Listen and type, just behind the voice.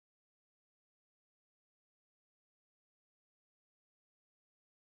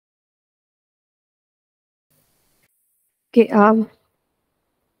Okay,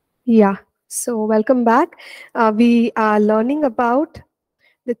 yeah. So welcome back. We are learning about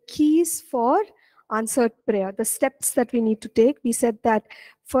the keys for answered prayer, the steps that we need to take. We said that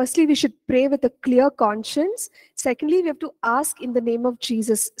firstly, we should pray with a clear conscience. Secondly, we have to ask in the name of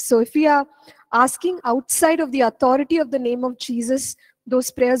Jesus. So if we are asking outside of the authority of the name of Jesus, those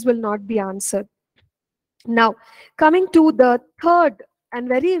prayers will not be answered. Now, coming to the third and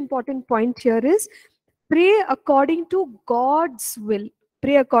very important point here is pray according to God's will.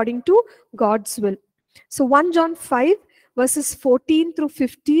 Pray according to God's will. So 1 John 5 verses 14 through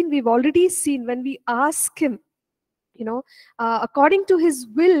 15, we've already seen when we ask him, according to his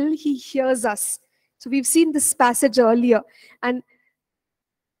will, he hears us. So we've seen this passage earlier. And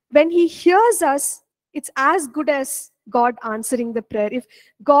when he hears us, it's as good as God answering the prayer. If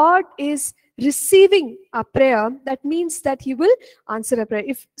God is receiving a prayer, that means that he will answer a prayer.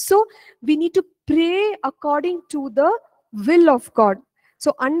 If so, we need to pray according to the will of God.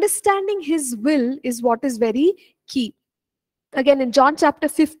 So understanding his will is what is very key. Again, in John chapter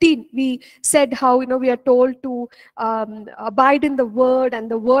 15, we said how we are told to abide in the word,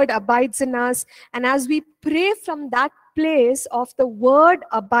 and the word abides in us. And as we pray from that place of the word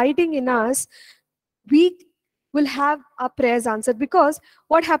abiding in us, we will have our prayers answered. Because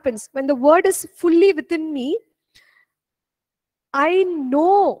what happens when the word is fully within me, I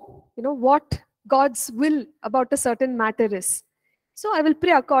know what God's will about a certain matter is. So I will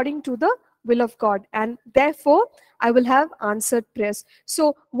pray according to the will of God, and therefore I will have answered prayers.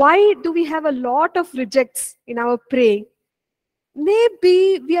 So why do we have a lot of rejects in our praying?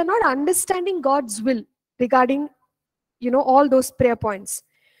 Maybe we are not understanding God's will regarding all those prayer points.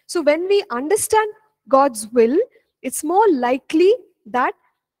 So when we understand God's will, it's more likely that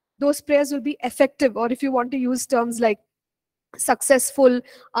those prayers will be effective, or if you want to use terms like successful,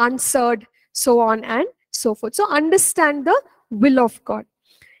 answered, so on and so forth. So understand the will of God.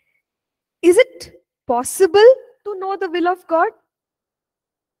 Is it possible to know the will of God?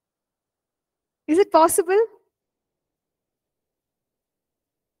 Is it possible?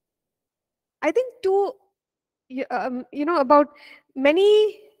 I think about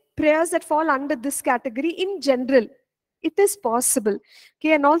many prayers that fall under this category in general, it is possible.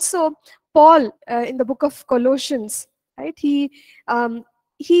 Okay, and also Paul in the book of Colossians, right? He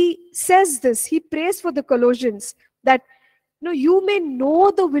says this. He prays for the Colossians that you may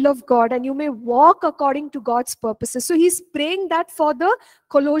know the will of God and you may walk according to God's purposes. So he's praying that for the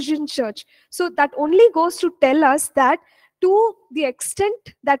Colossian church. So that only goes to tell us that to the extent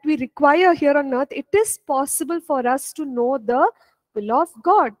that we require here on earth, it is possible for us to know the will of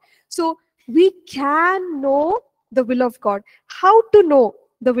God. So we can know the will of God. How to know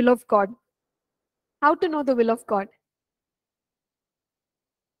the will of God? How to know the will of God?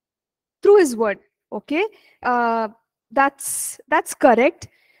 Through his word. Okay, that's correct.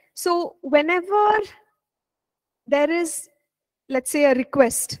 So whenever there is, let's say, a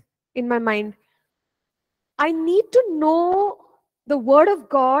request in my mind, I need to know the word of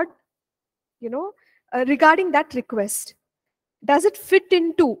God, regarding that request. Does it fit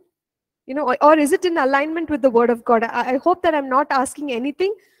into, or is it in alignment with the word of God? I hope that I'm not asking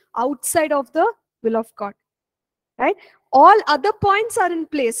anything outside of the will of God, right? All other points are in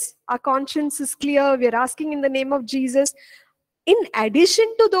place. Our conscience is clear. We are asking in the name of Jesus. In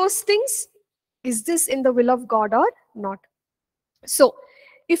addition to those things, is this in the will of God or not? So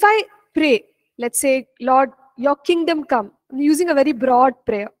if I pray, let's say, Lord, your kingdom come. I'm using a very broad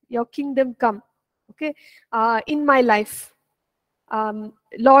prayer. Your kingdom come, okay, in my life.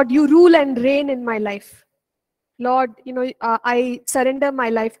 Lord, you rule and reign in my life. Lord, I surrender my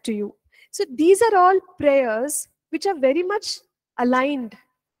life to you. So these are all prayers which are very much aligned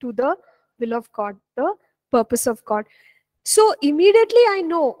to the will of God, the purpose of God. So immediately I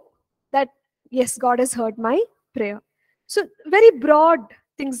know that, yes, God has heard my prayer. So very broad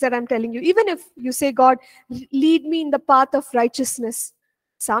things that I'm telling you. Even if you say, God, lead me in the path of righteousness.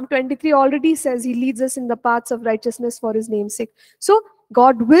 Psalm 23 already says he leads us in the paths of righteousness for his name's sake. So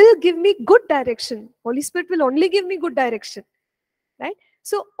God will give me good direction. Holy Spirit will only give me good direction, right?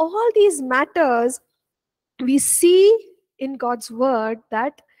 So all these matters, we see in God's word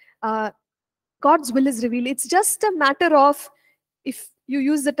that God's will is revealed. It's just a matter of, if you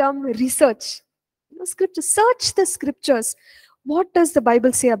use the term research, scripture, search the scriptures. What does the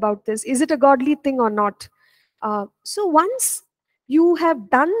Bible say about this? Is it a godly thing or not? So once you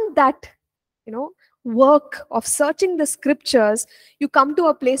have done that, work of searching the scriptures, you come to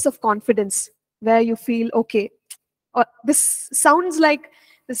a place of confidence where you feel, okay, this sounds like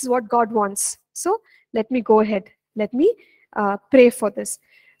this is what God wants. So let me go ahead. Let me pray for this.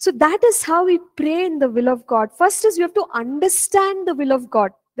 So that is how we pray in the will of God. First is you have to understand the will of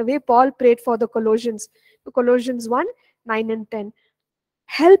God, the way Paul prayed for the Colossians. Colossians 1, 9 and 10.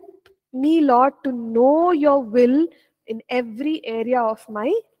 Help me, Lord, to know your will in every area of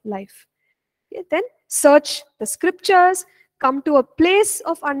my life. Okay, then search the scriptures, come to a place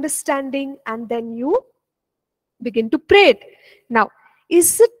of understanding, and then you begin to pray it. Now,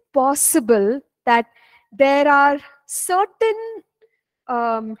 is it possible that there are certain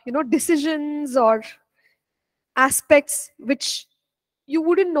decisions or aspects which you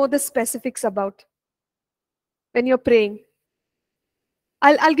wouldn't know the specifics about when you're praying?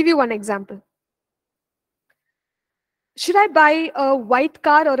 I'll give you one example. Should I buy a white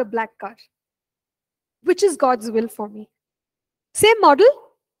car or a black car? Which is God's will for me? Same model?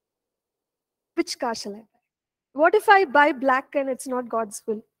 Which car shall I buy? What if I buy black and it's not God's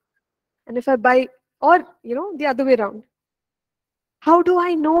will? And if I buy, or the other way around, how do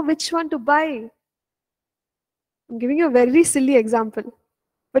I know which one to buy? I'm giving you a very silly example,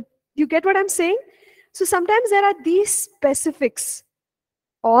 but you get what I'm saying? So sometimes there are these specifics,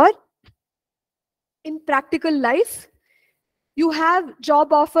 or in practical life, you have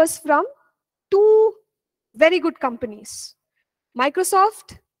job offers from two very good companies,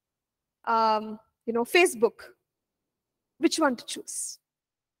 Microsoft, Facebook. Which one to choose?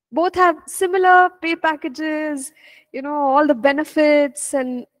 Both have similar pay packages, all the benefits,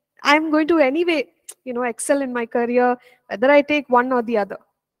 and I'm going to anyway, excel in my career, whether I take one or the other.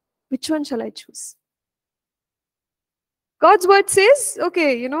 Which one shall I choose? God's word says,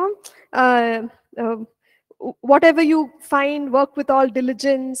 okay, whatever you find, work with all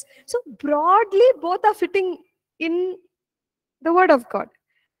diligence. So broadly, both are fitting in the word of God.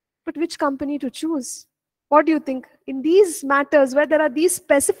 But which company to choose? What do you think? In these matters where there are these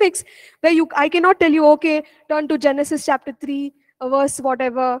specifics, where I cannot tell you, okay, turn to Genesis chapter 3, a verse,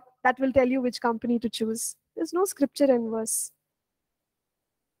 whatever, that will tell you which company to choose. There's no scripture and verse.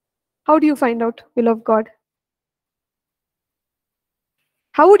 How do you find out will of God?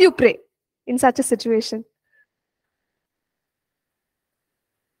 How would you pray in such a situation?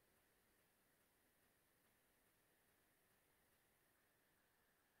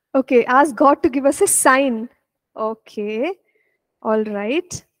 Okay, ask God to give us a sign. Okay, all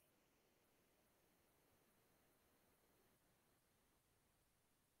right.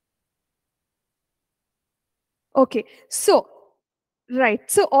 Okay, so, right.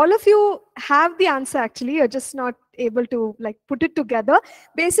 So all of you have the answer actually. You're just not able to put it together.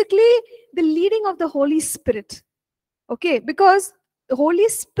 Basically, the leading of the Holy Spirit. Okay, because the Holy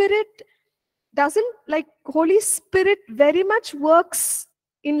Spirit Holy Spirit very much works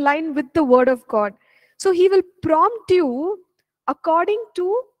in line with the Word of God. So He will prompt you according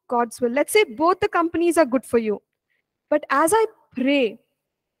to God's will. Let's say both the companies are good for you. But as I pray,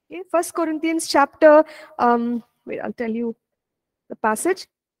 okay, 1 Corinthians chapter, wait, I'll tell you the passage.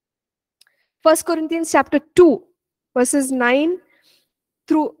 1 Corinthians chapter 2, verses 9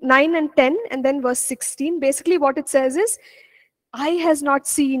 and 10, and then verse 16. Basically what it says is, eye has not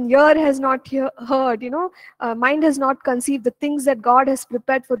seen, ear has not heard, mind has not conceived the things that God has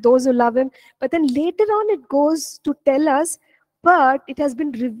prepared for those who love Him. But then later on it goes to tell us, but it has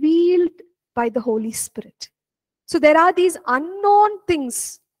been revealed by the Holy Spirit. So there are these unknown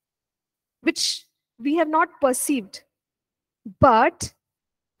things which we have not perceived, but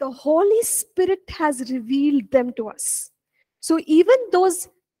the Holy Spirit has revealed them to us. So even those,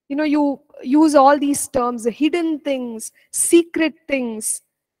 you use all these terms, the hidden things, secret things.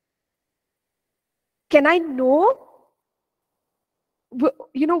 Can I know,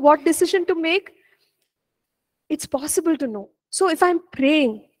 what decision to make? It's possible to know. So if I'm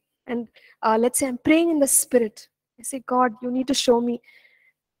praying, and let's say I'm praying in the Spirit, I say, God, you need to show me.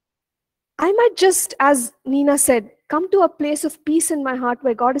 I might just, as Nina said, come to a place of peace in my heart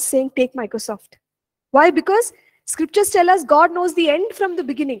where God is saying, take Microsoft. Why? Because scriptures tell us God knows the end from the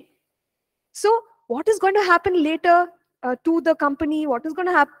beginning. So what is going to happen later to the company? What is going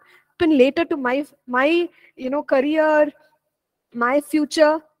to happen later to my career, my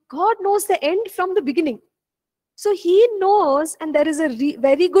future? God knows the end from the beginning. So He knows, and there is a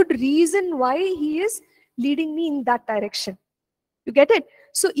very good reason why He is leading me in that direction. You get it?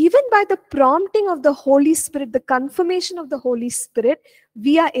 So even by the prompting of the Holy Spirit, the confirmation of the Holy Spirit,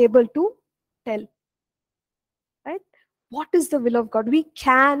 we are able to tell. Right? What is the will of God? We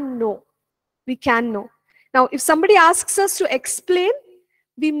can know. We can know. Now, if somebody asks us to explain,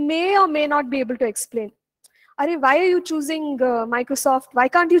 we may or may not be able to explain. Are, why are you choosing Microsoft? Why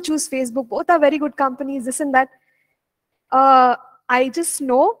can't you choose Facebook? Both are very good companies, this and that. I just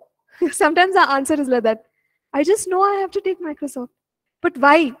know. Sometimes the answer is like that. I just know I have to take Microsoft. But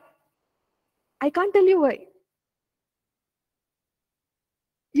why? I can't tell you why.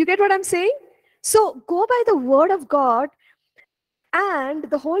 You get what I'm saying? So go by the word of God, and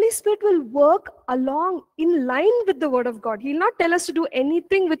the Holy Spirit will work along in line with the word of God. He'll not tell us to do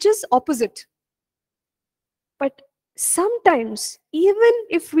anything which is opposite. But sometimes, even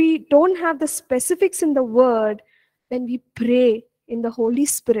if we don't have the specifics in the word, when we pray in the Holy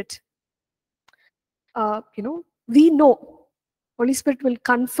Spirit, we know Holy Spirit will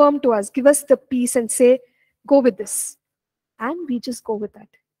confirm to us, give us the peace and say, go with this. And we just go with that.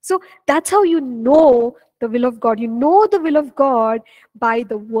 So that's how you know the will of God. You know the will of God by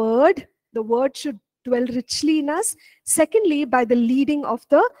the word. The word should dwell richly in us. Secondly, by the leading of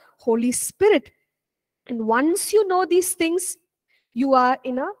the Holy Spirit. And once you know these things, you are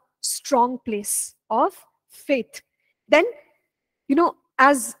in a strong place of faith. Then,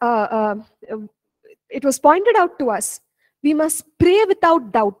 as it was pointed out to us, we must pray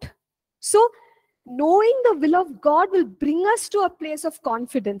without doubt. So, knowing the will of God will bring us to a place of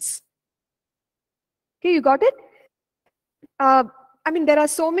confidence. Okay, you got it? There are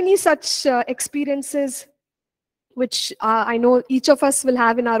so many such experiences which I know each of us will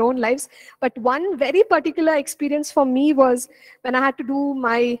have in our own lives. But one very particular experience for me was when I had to do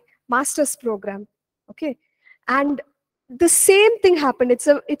my master's program. Okay. And the same thing happened.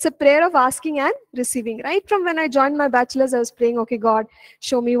 It's a prayer of asking and receiving. Right from when I joined my bachelor's, I was praying, okay, God,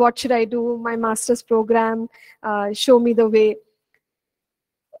 show me what should I do, my master's program, show me the way.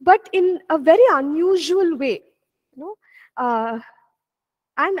 But in a very unusual way,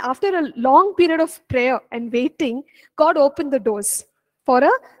 and after a long period of prayer and waiting, God opened the doors for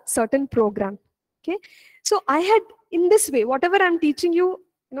a certain program. Okay. So I had, in this way, whatever I'm teaching you,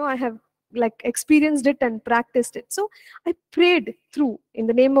 I have experienced it and practiced it. So I prayed through in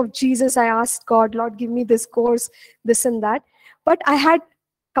the name of Jesus. I asked God, Lord, give me this course, this and that. But I had a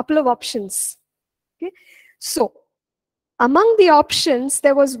couple of options. Okay. So among the options,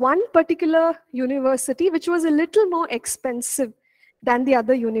 there was one particular university which was a little more expensive than the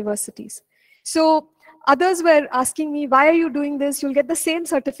other universities. So others were asking me, why are you doing this? You'll get the same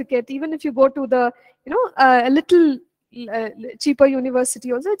certificate, even if you go to the, a little cheaper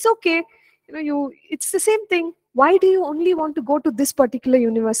university also, it's okay. It's the same thing. Why do you only want to go to this particular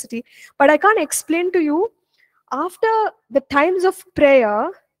university? But I can't explain to you. After the times of prayer,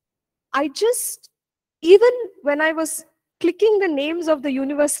 even when I was clicking the names of the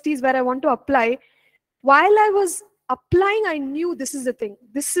universities where I want to apply, while I was applying, I knew this is the thing.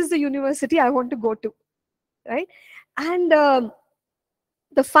 This is the university I want to go to, right? And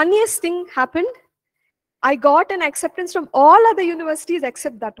the funniest thing happened. I got an acceptance from all other universities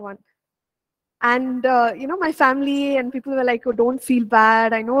except that one. And, my family and people were like, oh, don't feel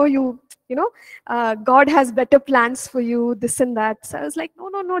bad. I know God has better plans for you, this and that. So I was like,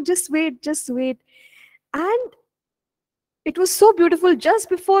 no, just wait. And it was so beautiful. Just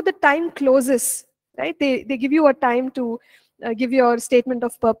before the time closes, right? They give you a time to give your statement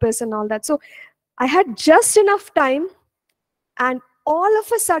of purpose and all that. So I had just enough time, and all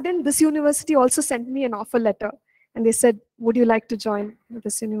of a sudden, this university also sent me an offer letter. And they said, would you like to join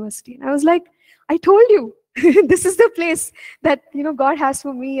this university? And I was like, I told you, this is the place that, God has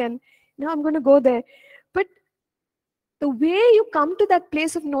for me. And now I'm going to go there. But the way you come to that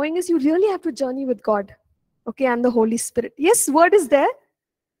place of knowing is you really have to journey with God. Okay, and the Holy Spirit. Yes, word is there.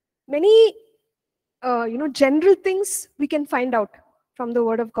 Many, general things we can find out from the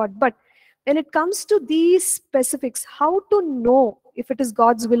word of God. But when it comes to these specifics, how to know if it is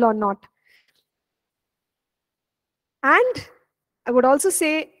God's will or not. And I would also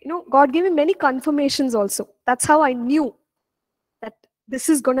say, God gave me many confirmations also. That's how I knew that this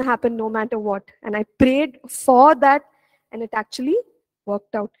is going to happen no matter what. And I prayed for that, and it actually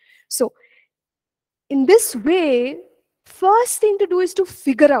worked out. So in this way, first thing to do is to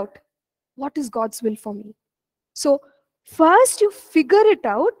figure out what is God's will for me. So first you figure it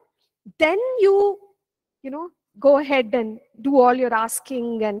out, then you go ahead and do all your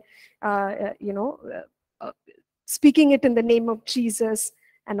asking and speaking it in the name of Jesus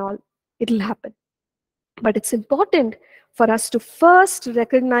and all. It'll happen. But it's important for us to first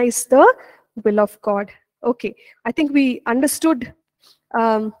recognize the will of God. Okay, I think we understood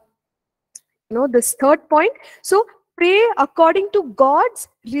this third point. So pray according to God's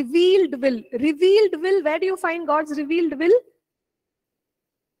revealed will. Revealed will, where do you find God's revealed will?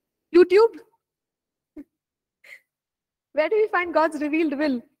 YouTube? Where do you find God's revealed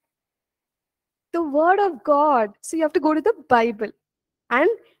will? The Word of God. So you have to go to the Bible. And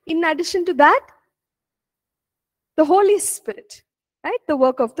in addition to that, the Holy Spirit, right? The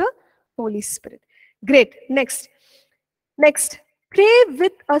work of the Holy Spirit. Great. Next. Pray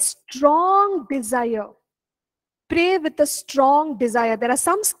with a strong desire. Pray with a strong desire. There are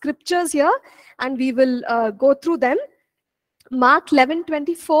some scriptures here, and we will go through them. Mark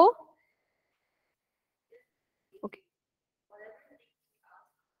 11:24. Okay.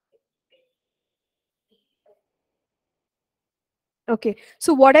 Okay.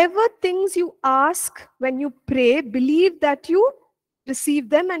 So whatever things you ask when you pray, believe that you receive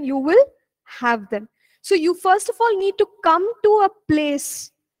them and you will have them. So you first of all need to come to a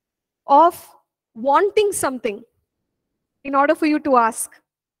place of wanting something in order for you to ask.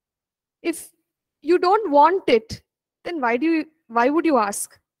 If you don't want it, then why would you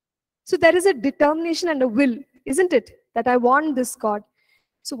ask? So there is a determination and a will, isn't it? That I want this, God.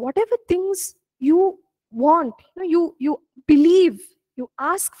 So whatever things you want, you believe, you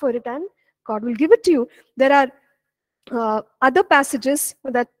ask for it, and God will give it to you. There are other passages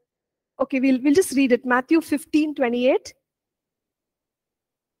that, okay, we'll just read it. Matthew 15:28.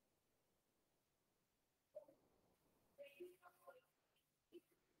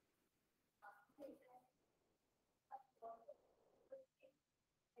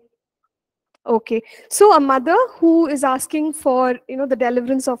 Okay, so a mother who is asking for, the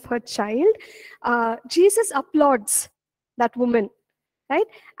deliverance of her child, Jesus applauds that woman, right?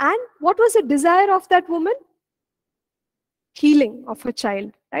 And what was the desire of that woman? Healing of her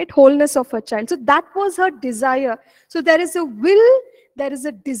child, right? Wholeness of her child. So that was her desire. So there is a will, there is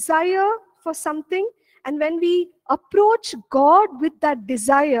a desire for something, and when we approach God with that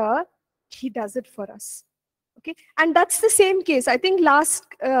desire, He does it for us. Okay, and that's the same case. I think last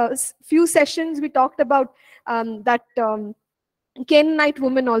few sessions we talked about that Canaanite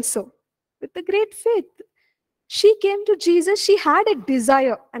woman also, with a great faith. She came to Jesus, she had a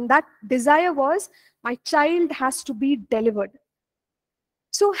desire, and that desire was, my child has to be delivered.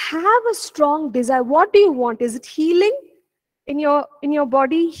 So have a strong desire. What do you want? Is it healing in your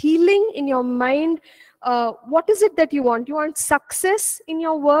body, healing in your mind? What is it that you want? You want success in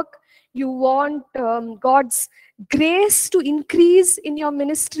your work? You want God's grace to increase in your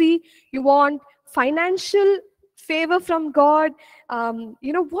ministry? You want financial favor from God?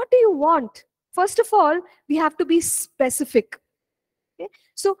 What do you want? First of all, we have to be specific. Okay?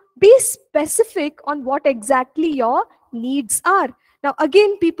 So be specific on what exactly your needs are. Now,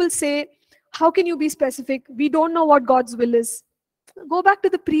 again, people say, how can you be specific? We don't know what God's will is. Go back to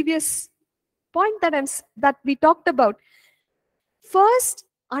the previous point that we talked about. First,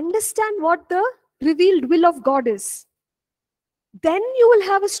 understand what the revealed will of God is. Then you will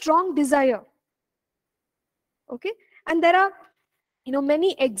have a strong desire. Okay? And there are,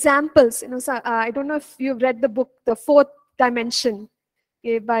 many examples. So, I don't know if you've read the book, The Fourth Dimension,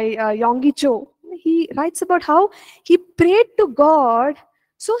 by Yonggi Cho. He writes about how he prayed to God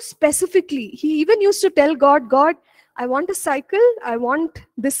so specifically. He even used to tell God, God, I want a cycle, I want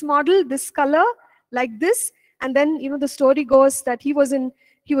this model, this color, like this. And then, the story goes that he was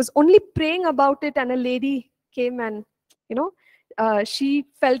only praying about it, and a lady came and, she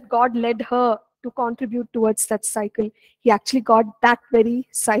felt God led her to contribute towards that cycle. He actually got that very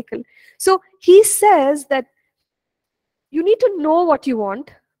cycle. So he says that you need to know what you want,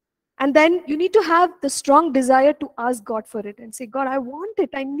 and then you need to have the strong desire to ask God for it and say, God, I want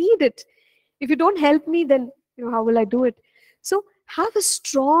it, I need it. If you don't help me, then how will I do it? So have a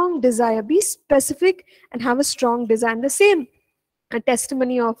strong desire, be specific, and have a strong desire. And the same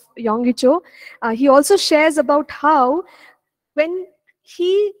testimony of Yonggi Cho, he also shares about how when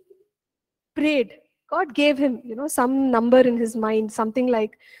he prayed, God gave him, some number in his mind, something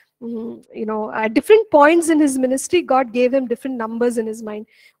like, at different points in his ministry, God gave him different numbers in his mind.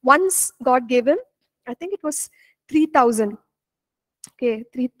 Once God gave him, I think it was 3,000. Okay,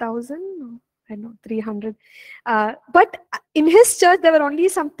 3,000, I know, 300. But in his church, there were only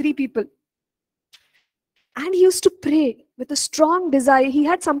some 3 people. And he used to pray with a strong desire. He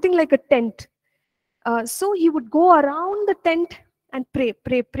had something like a tent. So he would go around the tent and pray,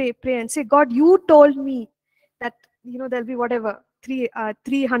 and say, God, you told me that, there'll be whatever,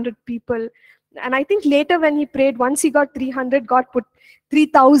 300 people. And I think later when he prayed, once he got 300, God put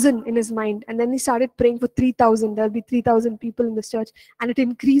 3,000 in his mind. And then he started praying for 3,000. There'll be 3,000 people in this church. And it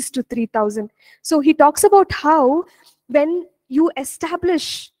increased to 3,000. So he talks about how when you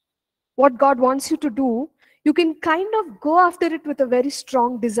establish what God wants you to do, you can kind of go after it with a very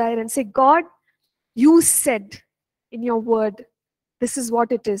strong desire and say, God, you said in your word, this is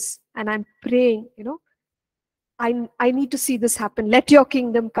what it is. And I'm praying, I need to see this happen. Let your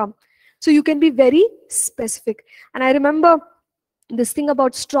kingdom come. So you can be very specific. And I remember this thing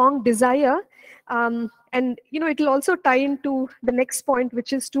about strong desire. And, it will also tie into the next point,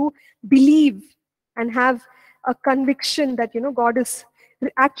 which is to believe and have a conviction that, God is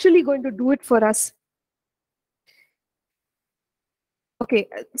actually going to do it for us. Okay,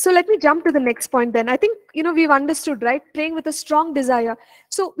 so let me jump to the next point then. I think, we've understood, right? Praying with a strong desire.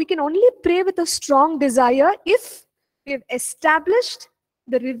 So we can only pray with a strong desire if we've established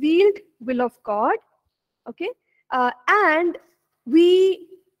the revealed will of God, okay? And we,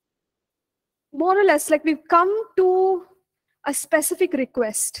 more or less, like we've come to a specific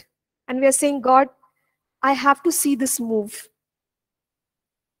request and we are saying, God, I have to see this move.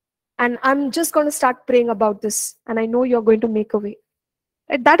 And I'm just going to start praying about this. And I know you're going to make a way.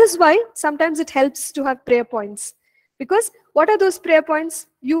 And that is why sometimes it helps to have prayer points. Because what are those prayer points?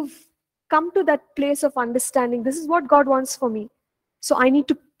 You've come to that place of understanding. This is what God wants for me. So I need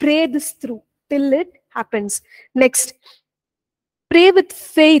to pray this through till it happens. Next, pray with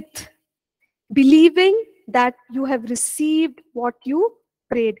faith, believing that you have received what you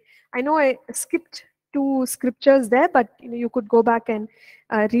prayed. I know I skipped 2 scriptures there, but you could go back and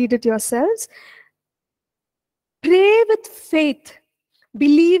read it yourselves. Pray with faith,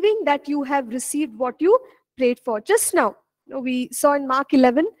 believing that you have received what you prayed for. Just now, we saw in Mark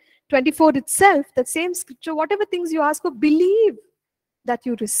 11:24 itself, that same scripture, whatever things you ask for, believe that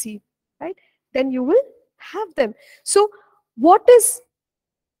you receive, right? Then you will have them. So one is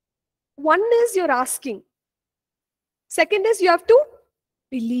you're asking. Second is you have to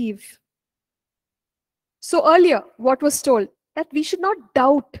believe. So earlier, what was told? That we should not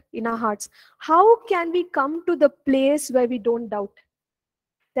doubt in our hearts. How can we come to the place where we don't doubt?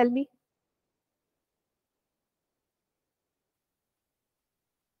 Tell me.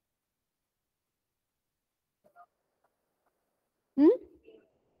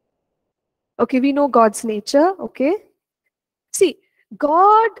 Okay, we know God's nature, okay? See,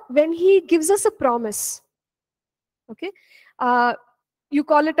 God, when He gives us a promise, okay, you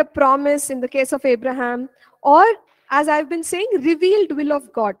call it a promise in the case of Abraham, or as I've been saying, revealed will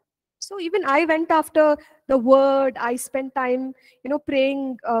of God. So even I went after the word, I spent time,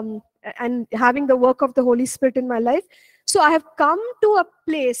 praying and having the work of the Holy Spirit in my life. So I have come to a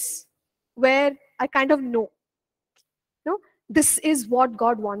place where I kind of know, this is what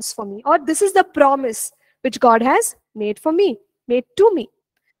God wants for me, or this is the promise which God has made for me, made to me.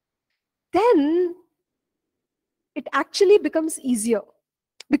 Then it actually becomes easier,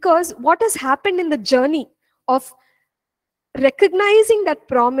 because what has happened in the journey of recognizing that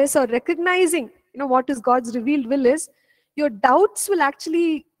promise, or recognizing what is God's revealed will is, your doubts will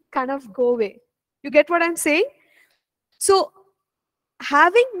actually kind of go away. You get what I'm saying? So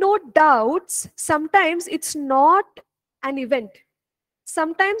having no doubts, sometimes it's not an event,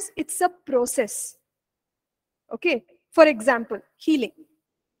 sometimes it's a process. Okay, for example, healing.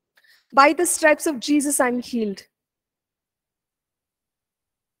 By the stripes of Jesus I'm healed.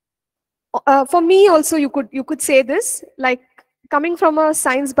 For me also, you could say this, like, coming from a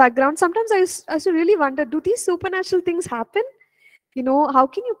science background, sometimes I used to really wonder, do these supernatural things happen? How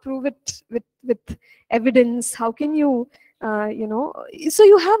can you prove it with evidence? How can you so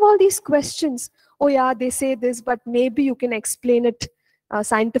you have all these questions. Oh yeah, they say this, but maybe you can explain it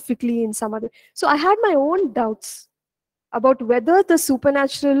scientifically in some other. So I had my own doubts about whether the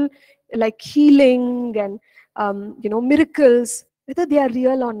supernatural, like healing and miracles, whether they are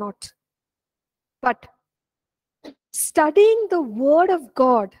real or not. But studying the word of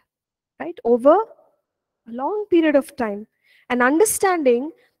God, right, over a long period of time, and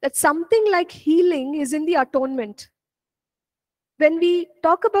understanding that something like healing is in the atonement. When we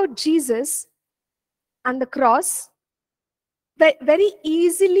talk about Jesus and the cross, very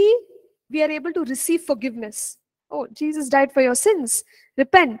easily we are able to receive forgiveness. Oh, Jesus died for your sins.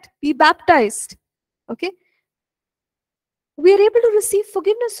 Repent, be baptized. Okay? We are able to receive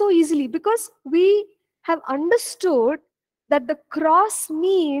forgiveness so easily because we have understood that the cross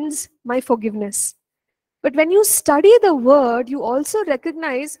means my forgiveness. But when you study the word, you also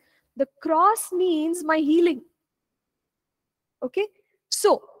recognize the cross means my healing. Okay?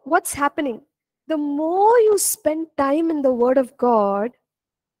 So, what's happening? The more you spend time in the word of God,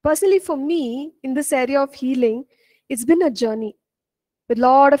 personally for me, in this area of healing, it's been a journey with a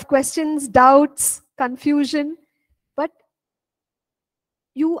lot of questions, doubts, confusion. But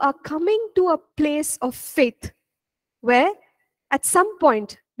you are coming to a place of faith where at some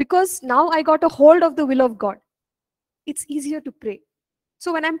point, because now I got a hold of the will of God, it's easier to pray.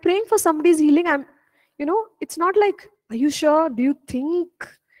 So when I'm praying for somebody's healing, it's not like, are you sure? Do you think,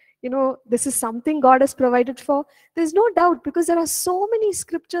 this is something God has provided for? There's no doubt, because there are so many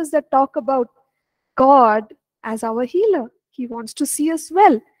scriptures that talk about God as our healer. He wants to see us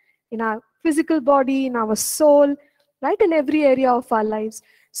well in our physical body, in our soul, right, in every area of our lives.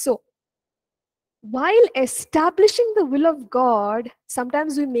 So while establishing the will of God,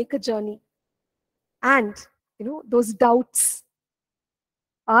 sometimes we make a journey, and those doubts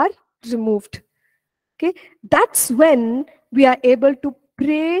are removed. Okay, that's when we are able to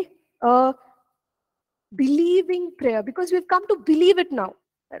pray a believing prayer, because we've come to believe it now.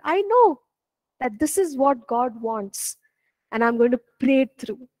 That I know that this is what God wants, and I'm going to pray it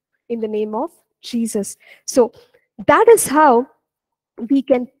through in the name of Jesus. So that is how we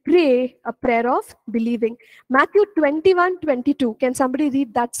can pray a prayer of believing. Matthew 21:22. Can somebody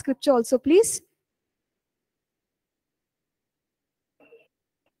read that scripture also, please?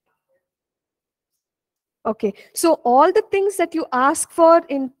 Okay, so all the things that you ask for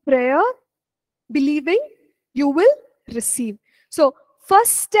in prayer, believing, you will receive. So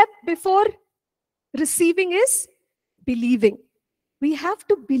first step before receiving is believing. We have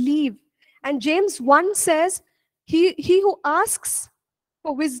to believe. And James 1 says, he who asks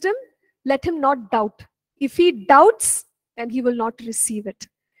for wisdom, let him not doubt. If he doubts, then he will not receive it.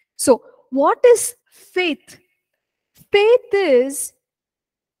 So what is faith? Faith is,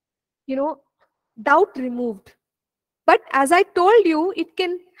 doubt removed. But as I told you, it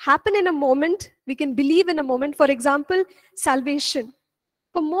can happen in a moment. We can believe in a moment. For example, salvation.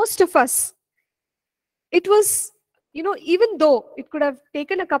 For most of us, it was, even though it could have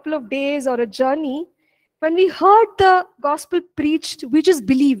taken a couple of days or a journey, when we heard the gospel preached, we just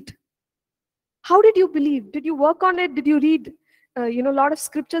believed. How did you believe? Did you work on it? Did you read, a lot of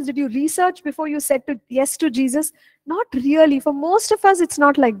scriptures? Did you research before you said yes to Jesus? Not really. For most of us, it's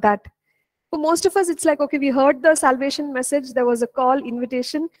not like that. For most of us, it's like, okay, we heard the salvation message, there was a call,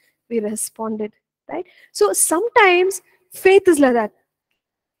 invitation, we responded, right? So sometimes faith is like that,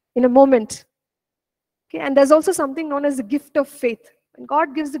 in a moment. Okay, and there's also something known as the gift of faith. When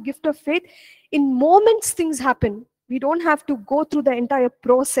God gives the gift of faith, in moments things happen. We don't have to go through the entire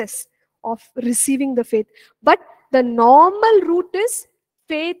process of receiving the faith. But the normal route is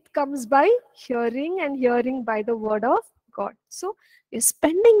faith comes by hearing, and hearing by the word of God. So we're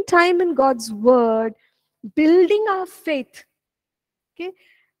spending time in God's word, building our faith. Okay,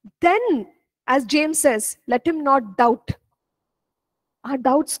 then, as James says, let him not doubt. Our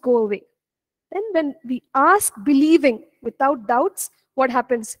doubts go away. Then when we ask believing without doubts, what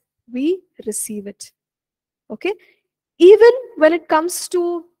happens? We receive it. Okay? Even when it comes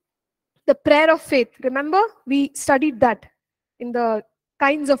to the prayer of faith, remember we studied that in the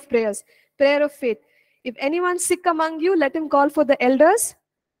kinds of prayers. Prayer of faith. If anyone's sick among you, let him call for the elders.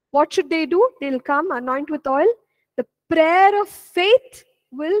 What should they do? They'll come, anoint with oil. The prayer of faith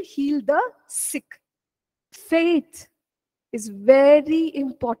will heal the sick. Faith is very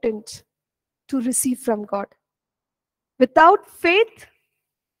important to receive from God. Without faith,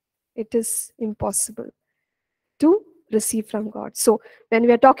 it is impossible to receive from God. So when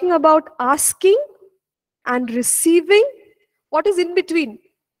we are talking about asking and receiving, what is in between?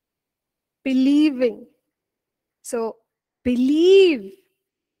 Believing. So believe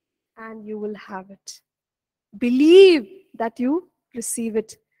and you will have it. Believe that you receive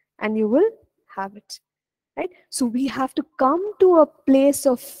it and you will have it. Right? So we have to come to a place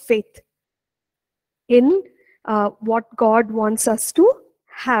of faith in what God wants us to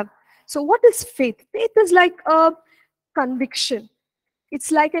have. So what is faith? Faith is like a conviction.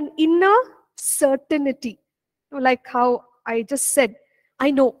 It's like an inner certainty. Like how I just said,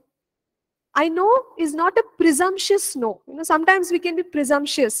 I know. I know is not a presumptuous no. Sometimes we can be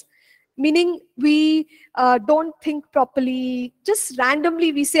presumptuous, meaning we don't think properly. Just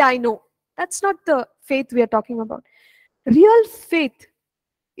randomly we say, I know. That's not the faith we are talking about. Real faith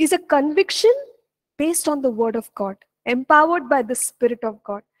is a conviction based on the word of God, empowered by the Spirit of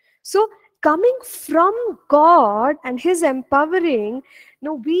God. So coming from God and his empowering,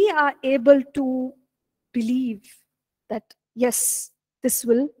 we are able to believe that yes, this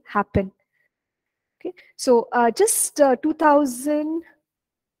will happen. Okay, so just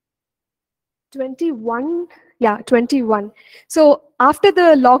 2021, 21. So after the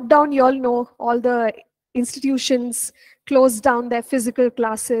lockdown, you all know all the institutions closed down their physical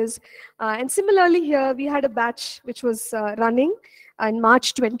classes. And similarly here, we had a batch which was running in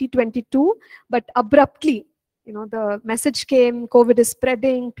March 2022, but abruptly, the message came, COVID is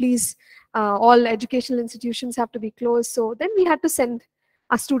spreading, please, all educational institutions have to be closed. So then we had to send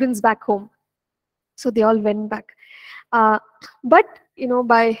our students back home. So they all went back. But,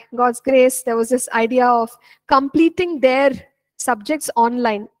 by God's grace, there was this idea of completing their subjects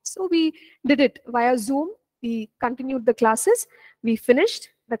online. So we did it via Zoom. We continued the classes. We finished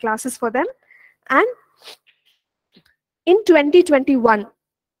the classes for them. And in 2021,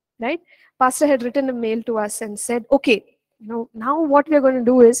 right, Pastor had written a mail to us and said, okay, now what we're going to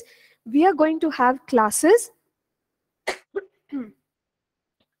do is we are going to have classes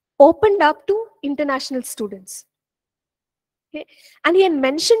opened up to international students. Okay? And he had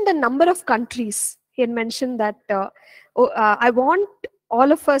mentioned the number of countries. He had mentioned that I want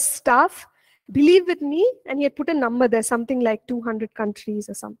all of us staff, believe with me, and he had put a number there, something like 200 countries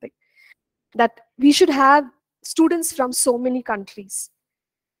or something, that we should have students from so many countries.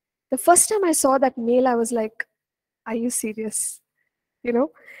 The first time I saw that mail, I was like, are you serious? You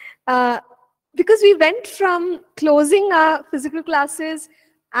know, because we went from closing our physical classes,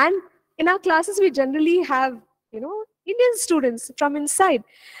 and in our classes we generally have, Indian students from inside.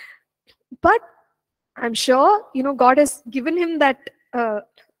 But I'm sure, God has given him that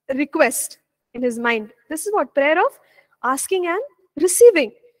request in his mind. This is what prayer of asking and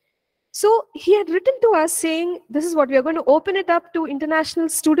receiving. So he had written to us saying, this is what we are going to open it up to international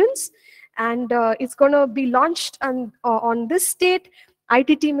students, and it's going to be launched on this date.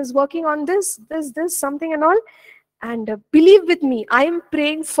 IT team is working on this, something and all. And believe with me, I am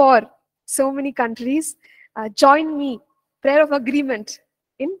praying for so many countries. Join me, prayer of agreement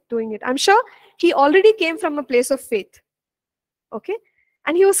in doing it. I'm sure he already came from a place of faith. Okay?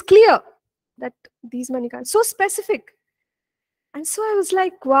 And he was clear that these many countries, so specific. And so I was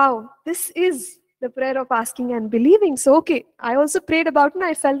like, wow, this is the prayer of asking and believing. So, okay, I also prayed about it, and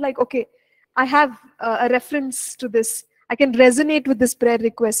I felt like, okay, I have a reference to this. I can resonate with this prayer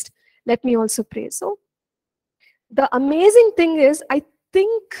request. Let me also pray. So the amazing thing is, I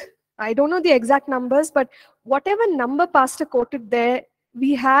think, I don't know the exact numbers, but whatever number Pastor quoted there,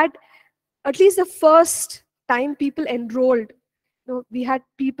 we had at least the first time people enrolled. We had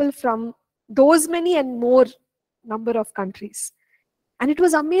people from those many and more number of countries. And it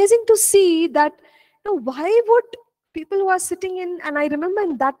was amazing to see that, why would people who are sitting in, and I remember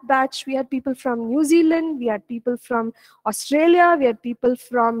in that batch, we had people from New Zealand, we had people from Australia, we had people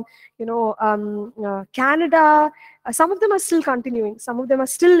from, Canada. Some of them are still continuing. Some of them are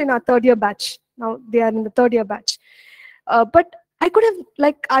still in our third year batch. Now they are in the third year batch. But I could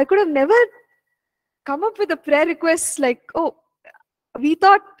have never come up with a prayer request like, oh, we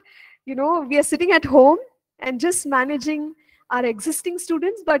thought, we are sitting at home and just managing our existing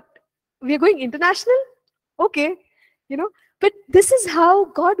students, but we are going international. Okay, but this is how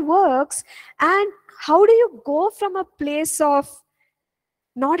God works. And how do you go from a place of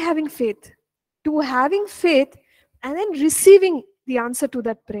not having faith to having faith and then receiving the answer to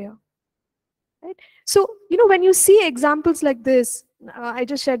that prayer? Right? So, when you see examples like this, I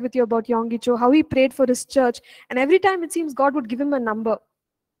just shared with you about Yonggi Cho, how he prayed for his church, and every time it seems God would give him a number.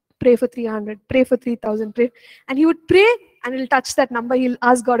 Pray for 300, pray for 3,000, pray. And he would pray, and he'll touch that number. He'll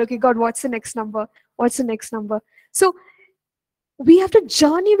ask God, okay, God, what's the next number? What's the next number? So we have to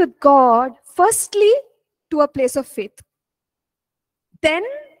journey with God, firstly, to a place of faith. Then,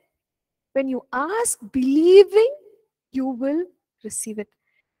 when you ask, believing, you will receive it.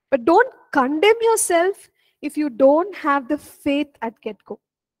 But don't condemn yourself if you don't have the faith at get-go.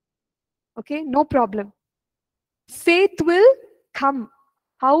 Okay, no problem. Faith will come.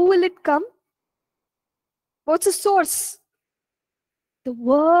 How will it come? What's the source? The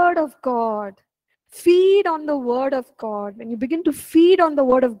Word of God. Feed on the Word of God. When you begin to feed on the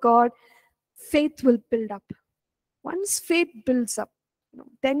Word of God, faith will build up. Once faith builds up,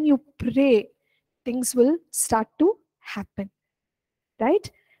 then you pray, things will start to happen.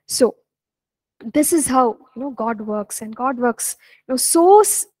 Right? So, this is how God works. And God works so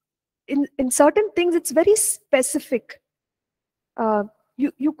in certain things, it's very specific.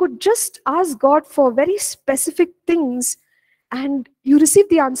 You could just ask God for very specific things, and you receive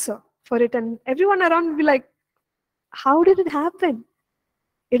the answer for it, and everyone around will be like, how did it happen?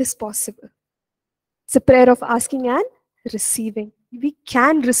 It is possible. It's a prayer of asking and receiving. We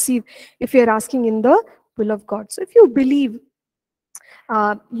can receive if you're asking in the will of God. So if you believe,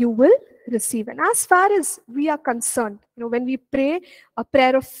 you will receive. And as far as we are concerned, when we pray a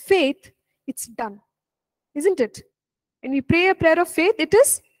prayer of faith, it's done, isn't it? When we pray a prayer of faith, it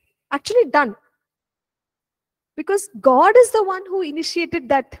is actually done. Because God is the one who initiated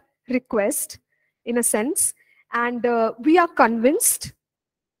that request, in a sense, and we are convinced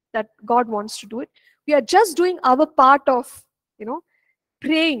that God wants to do it. We are just doing our part of,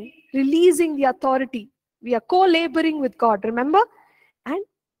 praying, releasing the authority. We are co-laboring with God, remember? And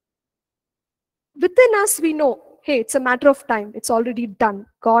within us, we know, hey, it's a matter of time. It's already done.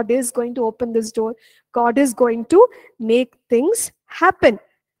 God is going to open this door. God is going to make things happen.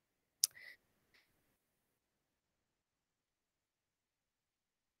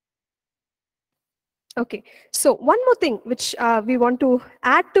 Okay, so one more thing which we want to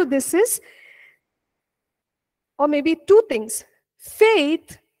add to this is, or maybe two things.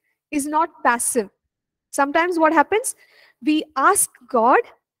 Faith is not passive. Sometimes what happens, we ask God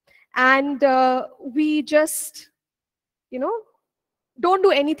and we just, don't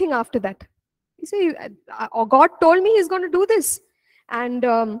do anything after that. You say, God told me he's going to do this. And,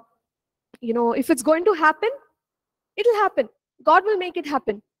 if it's going to happen, it'll happen. God will make it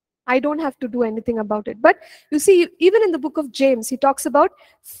happen. I don't have to do anything about it. But you see, even in the book of James, he talks about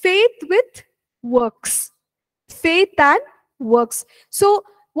faith with works. Faith and works. So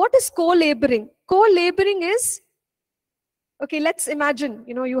what is co-laboring? Co-laboring is, okay, let's imagine,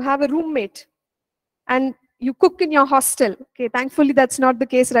 you have a roommate and you cook in your hostel. Okay, thankfully that's not the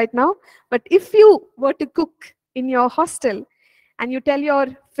case right now. But if you were to cook in your hostel and you tell your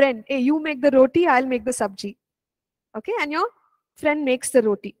friend, hey, you make the roti, I'll make the sabji. Okay, and your friend makes the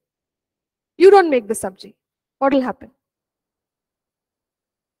roti. You don't make the sabji. What will happen?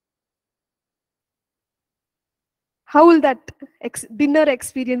 How will that dinner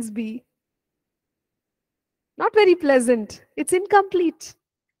experience be? Not very pleasant. It's incomplete.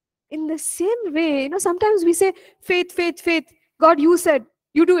 In the same way, sometimes we say, faith, faith, faith. God, you said,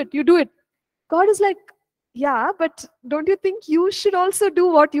 you do it, you do it. God is like, yeah, but don't you think you should also do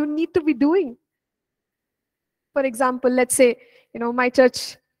what you need to be doing? For example, let's say, my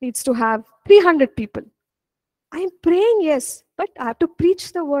church needs to have 300 people. I'm praying, yes, but I have to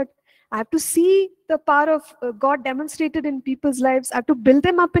preach the word. I have to see the power of God demonstrated in people's lives. I have to build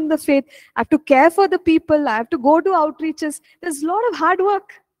them up in the faith. I have to care for the people. I have to go to outreaches. There's a lot of hard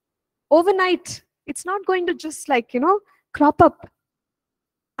work overnight. It's not going to just crop up.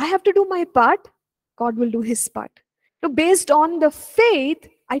 I have to do my part. God will do his part. So based on the faith,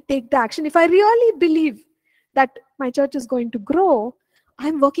 I take the action. If I really believe that my church is going to grow,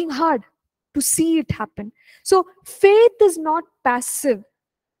 I'm working hard to see it happen. So faith is not passive.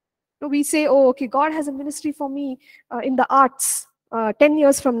 We say, oh, okay, God has a ministry for me in the arts 10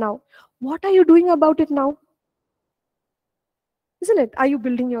 years from now. What are you doing about it now? Isn't it? Are you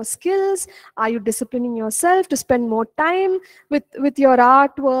building your skills? Are you disciplining yourself to spend more time with your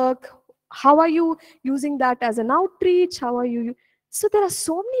artwork? How are you using that as an outreach? How are you? So there are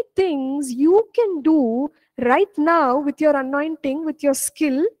so many things you can do right now with your anointing, with your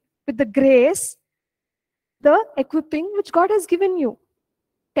skill, with the grace, the equipping which God has given you.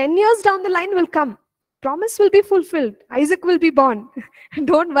 10 years down the line will come. Promise will be fulfilled. Isaac will be born.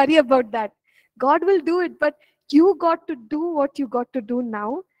 Don't worry about that. God will do it, but you got to do what you got to do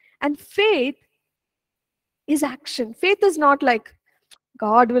now. And faith is action. Faith is not like,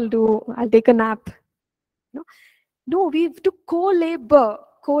 God will do, I'll take a nap. No, we have to co-labor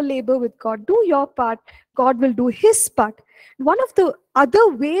with God. Do your part, God will do his part. One of the other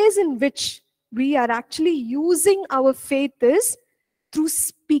ways in which we are actually using our faith is through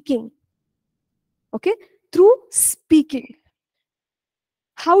speaking. Okay, through speaking.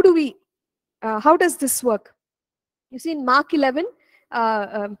 How does this work? You see in Mark 11,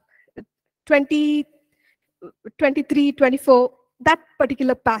 20, 23, 24, that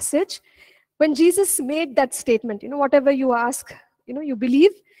particular passage, when Jesus made that statement, whatever you ask, you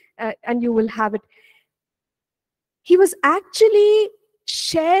believe and you will have it. He was actually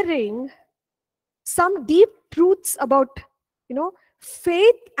sharing some deep truths about,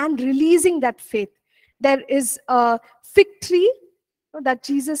 faith and releasing that faith. There is a fig tree that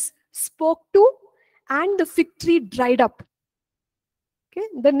Jesus spoke to, and the fig tree dried up. Okay,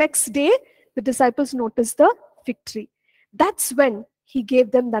 the next day, the disciples noticed the fig tree. That's when he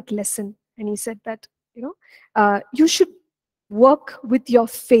gave them that lesson, and he said that, you should work with your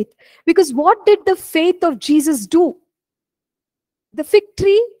faith. Because what did the faith of Jesus do? The fig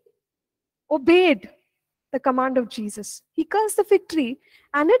tree obeyed the command of Jesus. He cursed the fig tree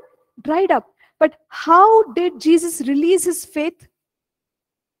and it dried up. But how did Jesus release his faith?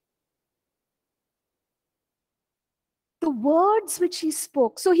 The words which he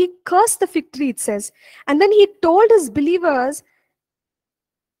spoke. So he cursed the fig tree, it says. And then he told his believers,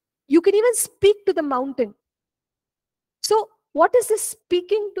 you can even speak to the mountain. So what is this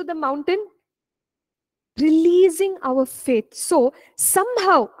speaking to the mountain? Releasing our faith. So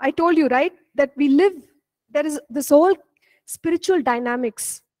somehow, I told you, right, that we live, there is this whole spiritual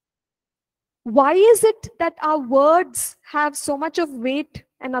dynamics. Why is it that our words have so much of weight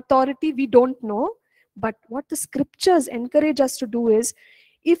and authority? We don't know. But what the scriptures encourage us to do is,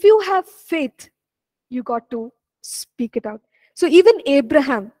 if you have faith, you got to speak it out. So even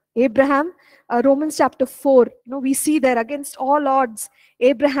Abraham, Romans chapter 4, we see there, against all odds,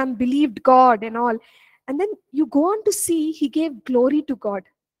 Abraham believed God and all. And then you go on to see he gave glory to God.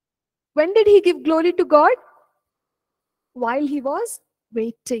 When did he give glory to God? While he was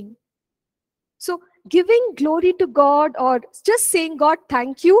waiting. So giving glory to God, or just saying, God,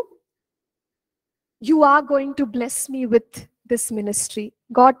 thank you, you are going to bless me with this ministry.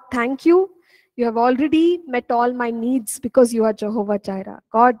 God, thank you. You have already met all my needs because you are Jehovah Jireh.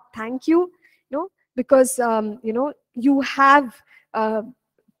 God, thank you, because you have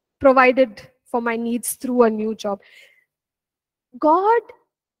provided for my needs through a new job. God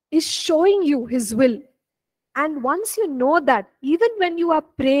is showing you his will. And once you know that, even when you are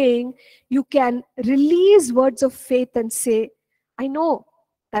praying, you can release words of faith and say, I know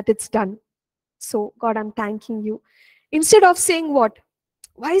that it's done. So, God, I'm thanking you. Instead of saying what?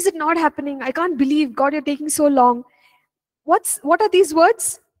 Why is it not happening? I can't believe, God, you're taking so long. What are these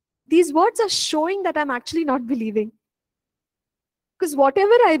words? These words are showing that I'm actually not believing. Because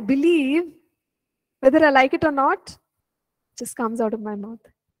whatever I believe, whether I like it or not, just comes out of my mouth.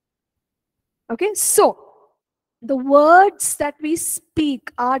 Okay, so the words that we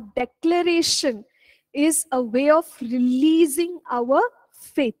speak, our declaration, is a way of releasing our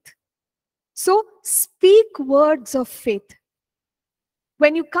faith. So speak words of faith.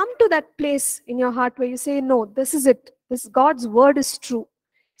 When you come to that place in your heart where you say, no, this is it. This God's word is true.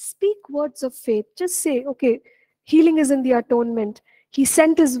 Speak words of faith. Just say, okay, healing is in the atonement. He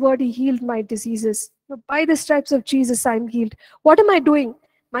sent his word, he healed my diseases. By the stripes of Jesus, I'm healed. What am I doing?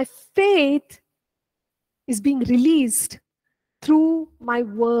 My faith is being released through my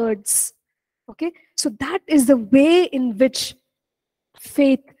words. Okay, so that is the way in which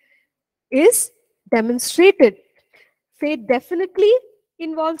faith is demonstrated. Faith definitely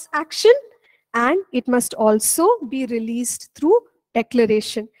involves action, and it must also be released through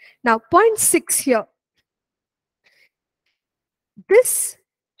declaration. Now, point 6 here. This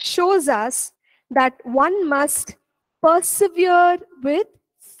shows us that one must persevere with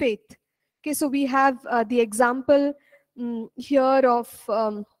faith. Okay, so we have the example here of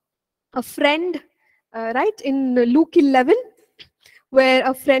a friend, right, in Luke 11, where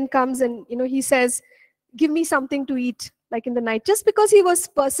a friend comes and he says, give me something to eat, like in the night. Just because he was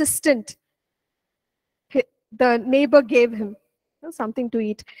persistent, the neighbor gave him something to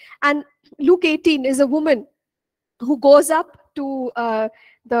eat. And Luke 18 is a woman who goes up to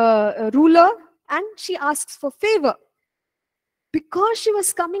the ruler and she asks for favor. Because she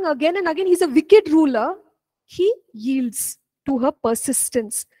was coming again and again, he's a wicked ruler, he yields to her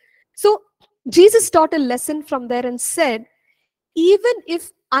persistence. So Jesus taught a lesson from there and said, even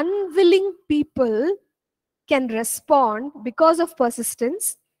if unwilling people can respond because of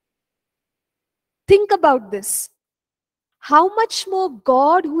persistence, think about this. How much more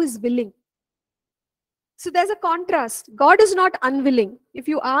God who is willing? So there's a contrast. God is not unwilling. If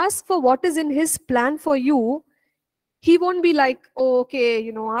you ask for what is in his plan for you, he won't be like, oh,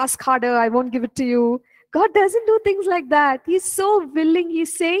 okay, ask harder, I won't give it to you. God doesn't do things like that. He's so willing.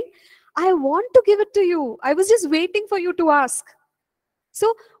 He's saying, I want to give it to you. I was just waiting for you to ask.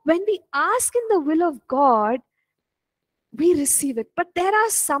 So when we ask in the will of God, we receive it. But there are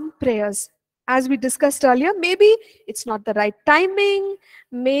some prayers, as we discussed earlier, maybe it's not the right timing.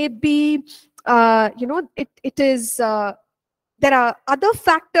 Maybe, it is, there are other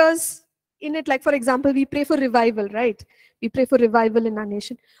factors in it. Like, for example, we pray for revival, right? We pray for revival in our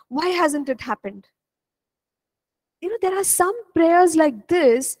nation. Why hasn't it happened? There are some prayers like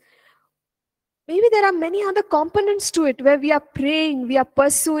this. Maybe there are many other components to it where we are praying, we are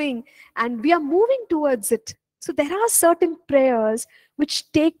pursuing, and we are moving towards it. So there are certain prayers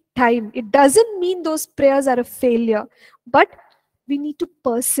which take time. It doesn't mean those prayers are a failure, but we need to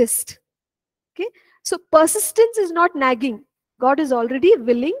persist. Okay? So persistence is not nagging. God is already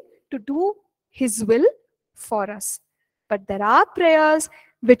willing to do his will for us. But there are prayers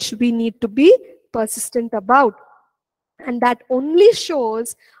which we need to be persistent about. And that only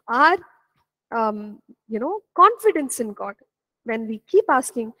shows our confidence in God when we keep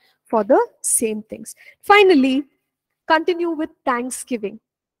asking for the same things. Finally, continue with thanksgiving.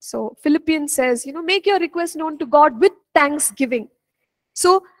 So Philippians says, make your request known to God with thanksgiving.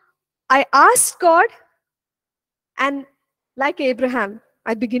 So I asked God, and like Abraham,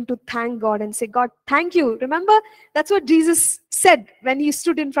 I begin to thank God and say, God, thank you. Remember, that's what Jesus said when he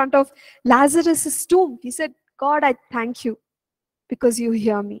stood in front of Lazarus' tomb. He said, God, I thank you because you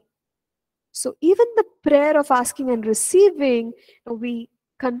hear me. So even the prayer of asking and receiving, we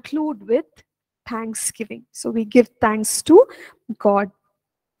conclude with thanksgiving. So we give thanks to God.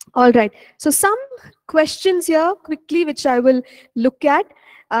 All right. So some questions here quickly, which I will look at.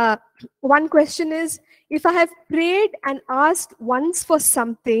 One question is, if I have prayed and asked once for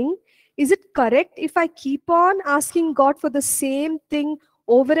something, is it correct if I keep on asking God for the same thing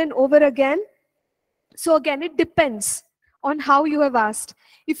over and over again? So again, it depends on how you have asked.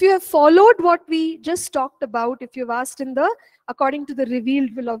 If you have followed what we just talked about, if you've asked in the according to the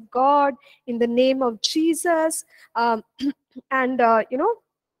revealed will of God, in the name of Jesus. um, and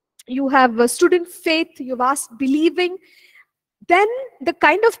you have stood in faith, you've asked believing, then the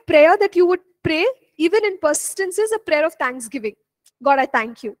kind of prayer that you would pray, even in persistence, is a prayer of thanksgiving. God, I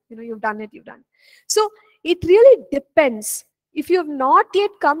thank you. You've done it, you've done it. So it really depends. If you have not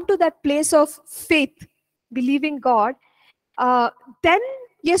yet come to that place of faith, believing God, then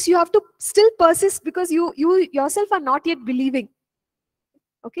yes, you have to still persist, because you yourself are not yet believing.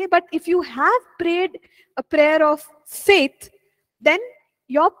 Okay, but if you have prayed a prayer of faith, then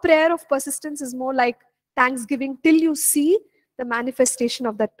your prayer of persistence is more like thanksgiving till you see the manifestation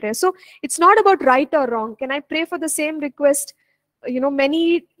of that prayer. So it's not about right or wrong. Can I pray for the same request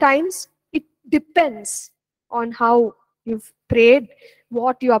many times? It depends on how you've prayed,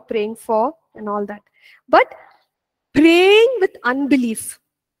 what you are praying for, and all that. But praying with unbelief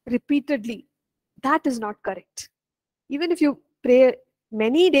repeatedly, that is not correct. Even if you pray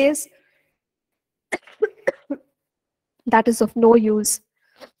many days, that is of no use.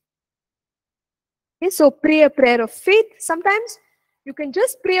 Okay, so pray a prayer of faith. Sometimes you can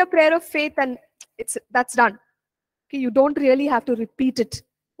just pray a prayer of faith and that's done. Okay, you don't really have to repeat it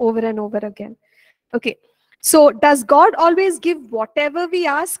over and over again. Okay, so does God always give whatever we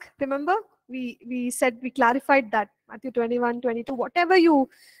ask? Remember, we clarified that Matthew 21:22. Whatever you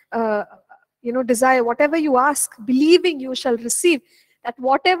desire, whatever you ask, believing you shall receive. That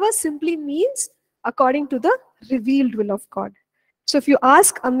whatever simply means according to the revealed will of God. So if you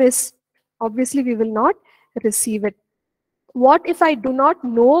ask amiss, obviously we will not receive it. What if I do not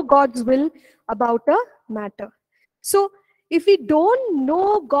know God's will about a matter? So if we don't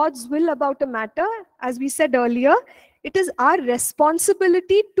know God's will about a matter, as we said earlier, it is our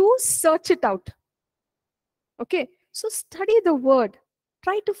responsibility to search it out. Okay, so study the word.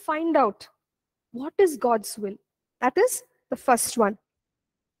 Try to find out what is God's will. That is the first one.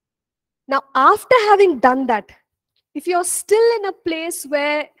 Now, after having done that, if you're still in a place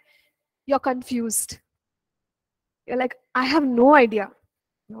where you're confused, you're like, I have no idea.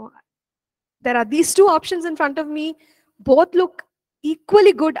 There are these two options in front of me. Both look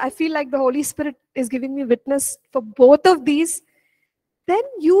equally good. I feel like the Holy Spirit is giving me witness for both of these. Then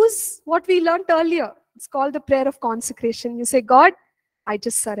use what we learned earlier. It's called the prayer of consecration. You say, God, I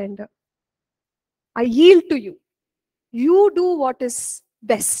just surrender. I yield to you. You do what is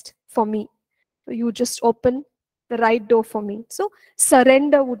best for me. So you just open the right door for me. So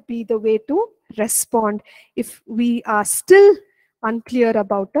surrender would be the way to respond if we are still unclear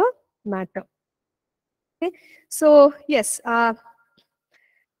about a matter. Okay, so yes,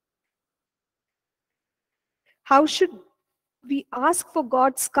 how should we ask for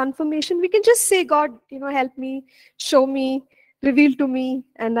God's confirmation? We can just say, God, help me, show me, reveal to me,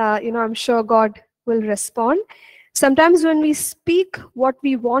 and I'm sure God will respond. Sometimes when we speak what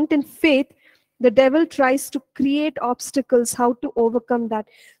we want in faith, the devil tries to create obstacles, how to overcome that.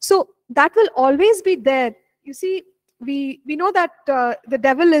 So that will always be there. You see, we know that the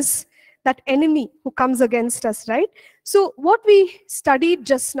devil is that enemy who comes against us, right? So what we studied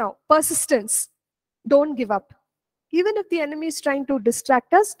just now, persistence, don't give up. Even if the enemy is trying to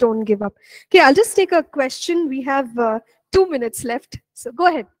distract us, don't give up. Okay, I'll just take a question. We have 2 minutes left. So go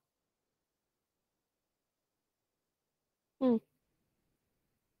ahead. Mm.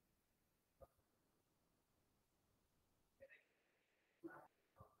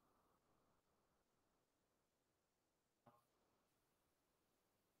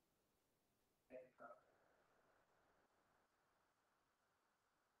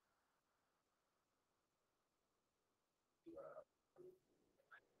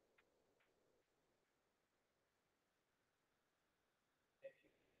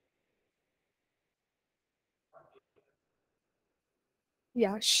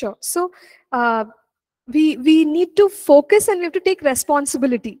 Yeah, sure. So we need to focus and we have to take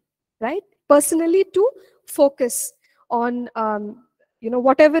responsibility, right? Personally, to focus on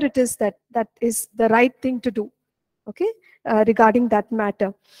whatever it is that is the right thing to do. Okay, regarding that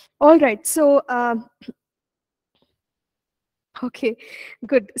matter. All right. So okay,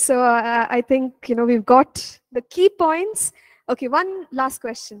 good. So I think we've got the key points. Okay, one last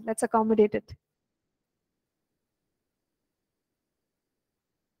question. Let's accommodate it.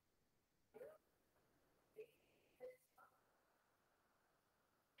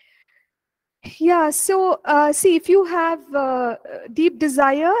 Yeah, so see, if you have deep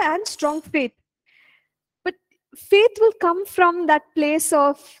desire and strong faith, but faith will come from that place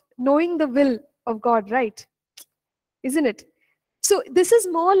of knowing the will of God, right? Isn't it? So this is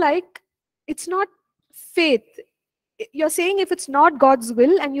more like, it's not faith. You're saying if it's not God's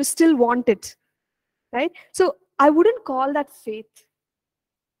will and you still want it, right? So I wouldn't call that faith.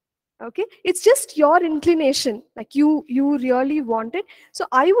 Okay, it's just your inclination, like you really want it. So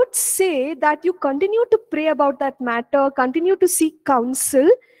I would say that you continue to pray about that matter, continue to seek counsel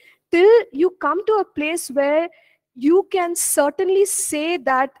till you come to a place where you can certainly say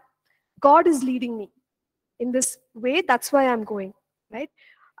that God is leading me in this way, that's why I'm going, right?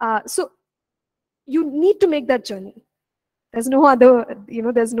 So you need to make that journey. There's no other,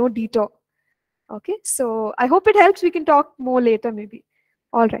 there's no detour. Okay, so I hope it helps. We can talk more later maybe.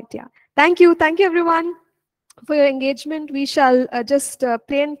 All right, yeah. Thank you everyone for your engagement. We shall just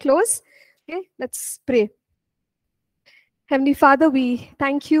pray and close. Okay, let's pray. Heavenly Father, we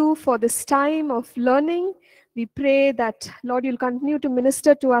thank you for this time of learning. We pray that, Lord, you'll continue to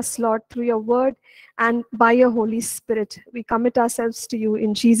minister to us, Lord, through your word and by your Holy Spirit. We commit ourselves to you.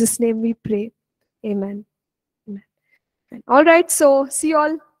 In Jesus' name we pray. Amen. Amen. All right, so see you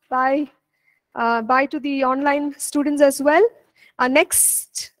all. Bye. Bye to the online students as well.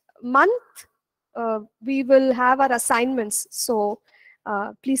 Next month, we will have our assignments. So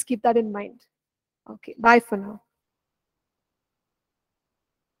please keep that in mind. Okay, bye for now.